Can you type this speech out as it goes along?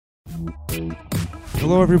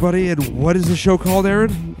Hello, everybody, and what is the show called,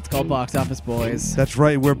 Aaron? It's called Box Office Boys. That's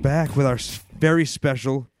right, we're back with our very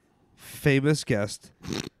special, famous guest,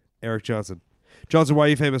 Eric Johnson. Johnson, why are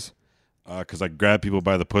you famous? Because I grab people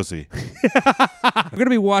by the pussy. I'm going to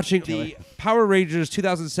be watching the Power Rangers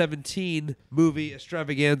 2017 movie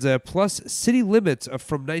extravaganza plus City Limits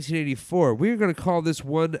from 1984. We're going to call this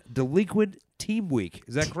one Delinquent Team Week.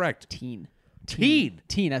 Is that correct? Teen as in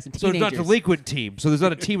teenagers. So it's not delinquent team. So there's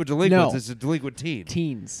not a team of delinquents. No. It's a delinquent teen.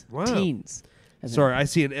 Teens. Wow. Teens. As in- Sorry, I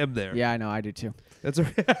see an M there. Yeah, I know. I do too. That's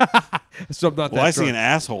so I'm not Well, that I see drunk. an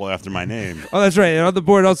asshole after my name. Oh, that's right. And on the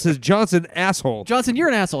board it also says Johnson asshole. Johnson, you're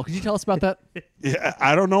an asshole. Could you tell us about that? Yeah,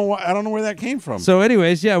 I don't know. I don't know where that came from. So,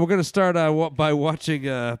 anyways, yeah, we're gonna start by watching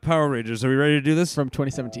Power Rangers. Are we ready to do this? From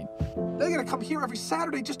 2017. They're gonna come here every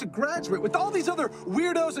Saturday just to graduate with all these other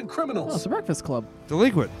weirdos and Oh, criminals. it's a Breakfast Club.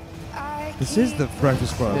 Delinquent. This is the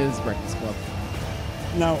Breakfast Club. It is Breakfast Club.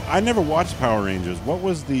 Now, I never watched Power Rangers. What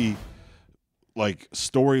was the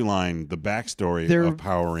storyline, the backstory There of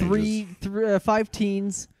Power Rangers? five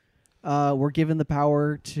teens were given the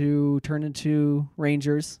power to turn into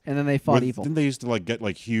Rangers, and then they fought evil. Didn't they used to get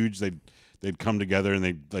huge? They'd come together and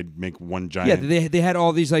they'd make one Yeah, giant. they had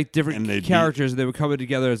all these different And they'd characters, and they were coming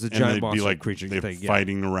together as a and giant they'd monster be creature they're thing. Yeah.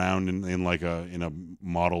 fighting around in a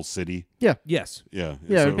model city. Yeah. Yes. Yeah,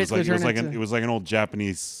 Yeah, So it basically turned it was like an old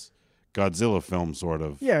Japanese Godzilla film, sort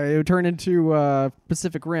of. Yeah, it would turn into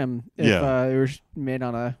Pacific Rim if Yeah. it was made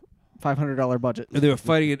on a $500 budget. And they were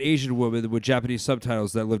fighting an Asian woman with Japanese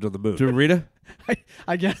subtitles that lived on the moon. Do you remember Rita?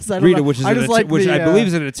 I guess I don't Rita, know. which is I just like which the, I believe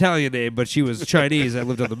is an Italian name, but she was Chinese that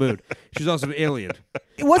lived on the moon. She was also an alien.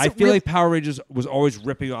 It wasn't I feel real- like Power Rangers was always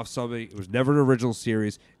ripping off something. It was never an original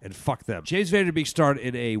series, and fuck them. James Van Der Beek starred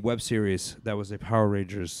in a web series that was a Power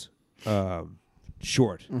Rangers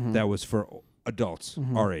short that was for adults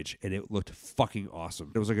our age, and it looked fucking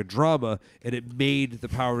awesome. It was like a drama, and it made the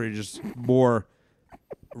Power Rangers more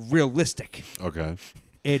realistic Okay.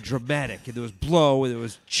 and dramatic, and there was blow, and there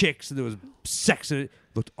was chicks, and there was sex, and it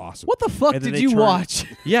looked awesome. What the fuck And then did they you turned- watch?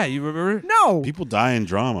 Yeah, you remember? No. People die in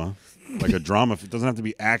drama. Like a drama. It doesn't have to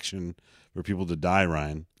be action for people to die,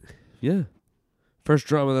 Ryan. Yeah. First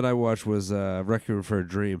drama that I watched was Requiem for a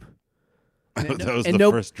Dream. that was and the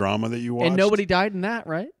no- first drama that you watched? And nobody died in that,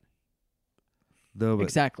 right? No, but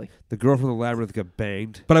Exactly. the girl from the labyrinth got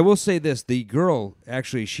banged. But I will say this: the girl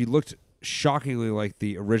actually, she looked shockingly like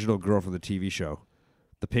the original girl from the TV show,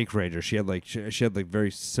 the Pink Ranger. She had she had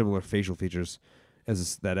very similar facial features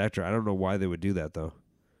as that actor. I don't know why they would do that though.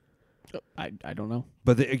 I don't know.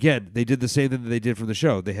 But again, they did the same thing that they did from the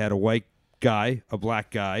show. They had a white guy, a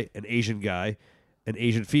black guy, an Asian guy, an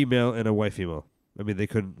Asian female, and a white female. I mean, they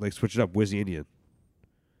couldn't switch it up. Where's the Indian?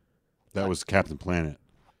 That was Captain Planet.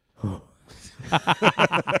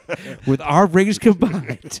 With our rings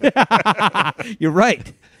combined. You're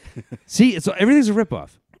right. See, everything's a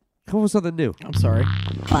ripoff. Come up with something new. I'm sorry.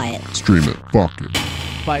 Buy it. Stream it. Fuck it.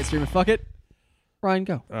 Buy it, stream it, fuck it. Ryan,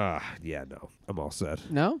 go. Yeah, no. I'm all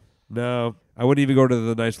set. No? No. I wouldn't even go to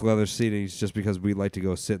the nice leather seatings just because we like to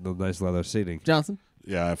go sit in the nice leather seating. Johnson?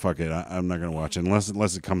 Yeah, fuck it. I'm not gonna watch it unless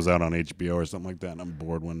it comes out on HBO or something like that, and I'm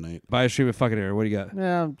bored one night. Buy a stream of fucking air. What do you got?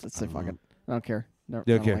 Yeah, let's say fuck it. I don't care. No,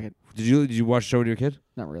 You I don't don't care? like it. Did you watch the show when you were a kid?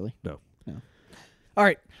 Not really. No. All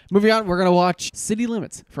right, moving on. We're going to watch City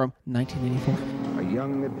Limits from 1984. A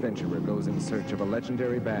young adventurer goes in search of a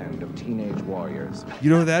legendary band of teenage warriors. You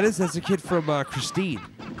know who that is? That's a kid from Christine.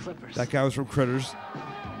 That guy was from Critters.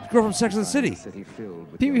 Girl from Sex and the City.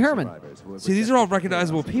 Pee Wee Herman. See, these are all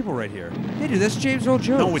recognizable people right here. Hey, dude, that's James Earl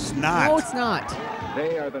Jones. No, it's not. No, it's not.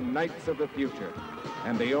 They are the knights of the future,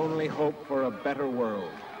 and the only hope for a better world.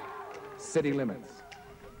 City Limits.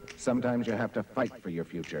 Sometimes you have to fight for your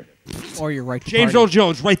future. Or you're right to James party. Earl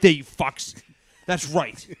Jones, right there, you fucks. That's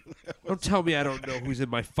right. Don't tell me I don't know who's in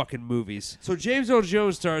my fucking movies. So James Earl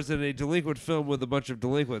Jones stars in a delinquent film with a bunch of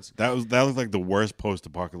delinquents. That looked like the worst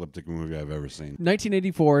post-apocalyptic movie I've ever seen.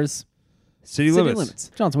 1984's City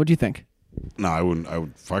Limits. Johnson, what do you think? No, I wouldn't. I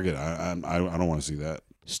would fuck it. I don't want to see that.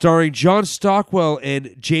 Starring John Stockwell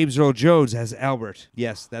and James Earl Jones as Albert.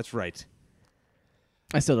 Yes, that's right.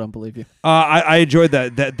 I still don't believe you. I enjoyed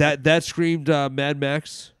that. That screamed Mad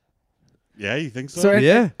Max. Yeah, you think so? So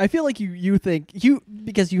Yeah. I feel like you think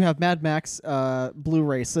because you have Mad Max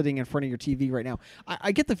Blu-ray sitting in front of your TV right now.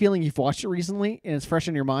 I get the feeling you've watched it recently and it's fresh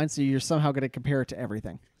in your mind, so you're somehow going to compare it to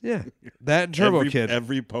everything. Yeah, that and Turbo Kid.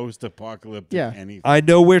 Every post-apocalyptic Yeah. anything. I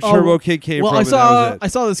know where Turbo Kid came well, from. I and saw that was I it.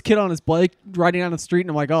 saw this kid on his bike riding down the street, and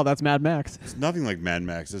I'm like, oh, that's Mad Max. It's nothing like Mad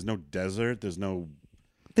Max. There's no desert. There's no.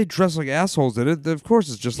 They dress like assholes in it. Of course,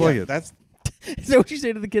 it's just like it. That's Is that what you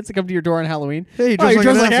say to the kids that come to your door on Halloween? Hey, you oh, dress you're like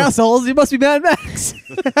dressed an like asshole." assholes. You must be Mad Max.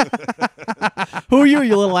 Who are you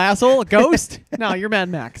little asshole? A ghost? No, you're Mad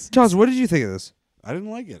Max. Johnson, what did you think of this? I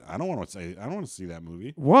didn't like it. I don't want to see that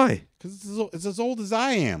movie Why? because it's as old as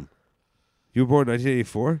I am. You were born in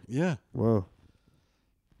 1984? Yeah. Wow.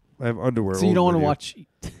 I have underwear. So you don't want older to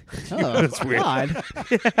than watch... Oh, That's weird. God.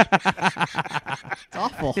 It's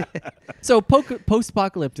awful. So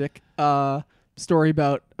post-apocalyptic story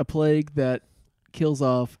about a plague that kills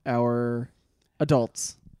off our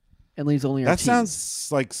adults and leaves only our That teens. sounds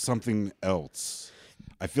like something else.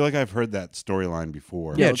 I feel like I've heard that storyline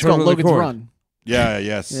before. Yeah, Yeah, it's called Children of the Logan's Corn. Run. Yeah.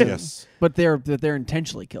 Yes. Yeah. Yes. But they're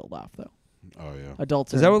intentionally killed off though. Oh yeah.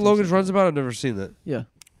 Adults. Is are that what Logan's intentionally Run's about? I've never seen that. killed.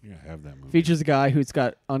 Yeah. I have that movie. Features a guy who's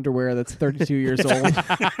got underwear that's 32 years old,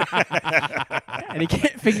 and he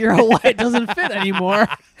can't figure out why it doesn't fit anymore.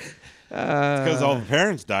 Because all the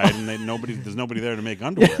parents died and there's nobody there to make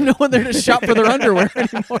underwear. No one there to shop for their underwear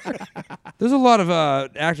anymore. There's a lot of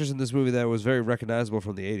actors in this movie that was very recognizable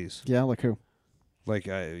from the 80s. Yeah, like who? Like,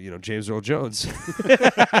 James Earl Jones.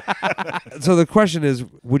 So the question is,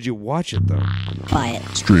 would you watch it, though?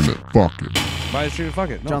 Stream it. Fuck it. Buy it, stream it, fuck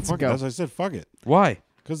it. No. Johnson, Fuck it. go. As I said, fuck it. Why?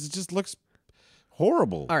 Because it just looks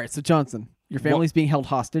horrible. All right, so Johnson, your family's being held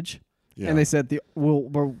hostage, Yeah. and they said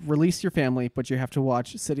we'll release your family, but you have to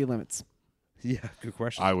watch City Limits. Yeah, good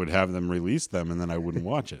question. I would have them release them, and then I wouldn't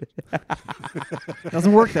watch it.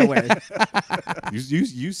 Doesn't work that way.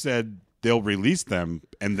 You said they'll release them,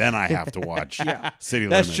 and then I have to watch City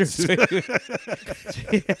That's Limits. true.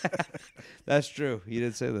 That's true. You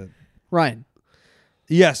did say that. Ryan,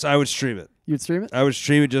 Yes, I would stream it. you would stream it? I would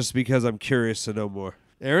stream it just because I'm curious to know more.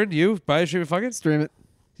 Aaron, you buy it, stream it, fuck it? Stream it.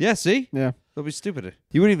 Yeah, see? Yeah. Don't be stupid.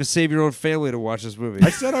 You wouldn't even save your own family to watch this movie. I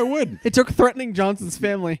said I would. It took threatening Johnson's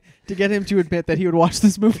family to get him to admit that he would watch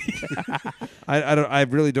this movie. I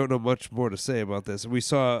really don't know much more to say about this. We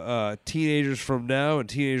saw teenagers from now and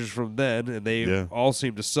teenagers from then, and they all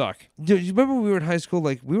seem to suck. You remember when we were in high school?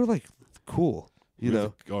 Like we were like cool, you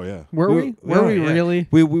know? Oh yeah. Were we? Were we yeah. really?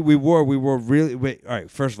 We were really. Wait, all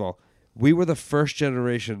right. First of all, we were the first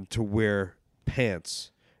generation to wear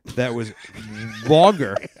pants that was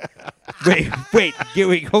longer. Wait,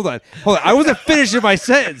 hold on. I wasn't finishing my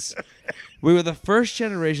sentence. We were the first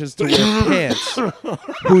generations to wear pants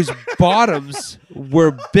whose bottoms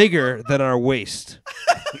were bigger than our waist.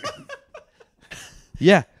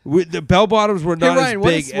 Yeah, the bell bottoms were Hey, not Ryan,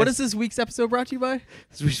 as big. what is this week's episode brought to you by?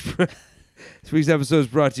 This week's episode is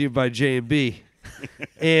brought to you by J&B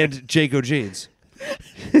and Jayco Jeans.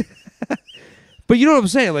 But you know what I'm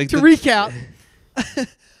saying? Like To recap,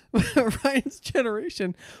 Ryan's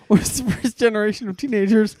generation was the first generation of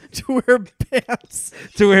teenagers to wear pants.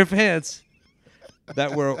 to wear pants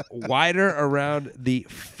that were wider around the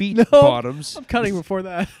feet No, bottoms. I'm cutting before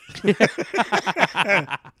that.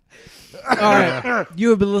 All right. You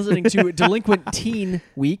have been listening to Delinquent Teen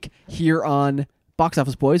Week here on Box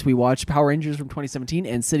Office Boys. We watched Power Rangers from 2017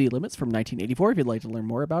 and City Limits from 1984. If you'd like to learn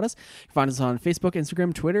more about us, you can find us on Facebook,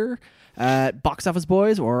 Instagram, Twitter, at Box Office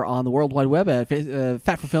Boys, or on the World Wide Web at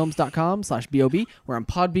fatforfilms.com/BOB. We're on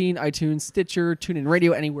Podbean, iTunes, Stitcher, TuneIn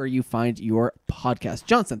Radio, anywhere you find your podcast.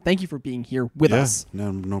 Johnson, thank you for being here with us.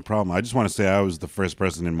 No problem. I just want to say I was the first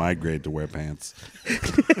person in my grade to wear pants.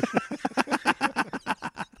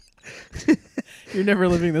 You're never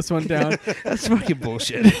living this one down. That's fucking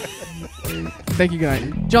bullshit. Thank you, guys.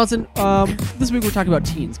 Johnson, this week we're talking about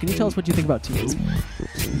teens. Can you tell us what you think about teens?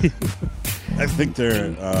 I think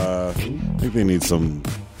they need some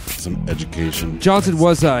education. Johnson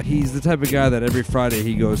was he's the type of guy that every Friday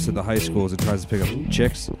he goes to the high schools and tries to pick up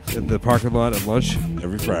chicks in the parking lot at lunch.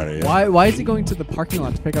 Every Friday. Yeah. Why is he going to the parking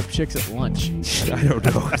lot to pick up chicks at lunch? I don't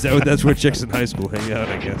know. That's where chicks in high school hang out,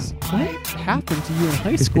 I guess. What happened to you in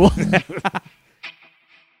high school?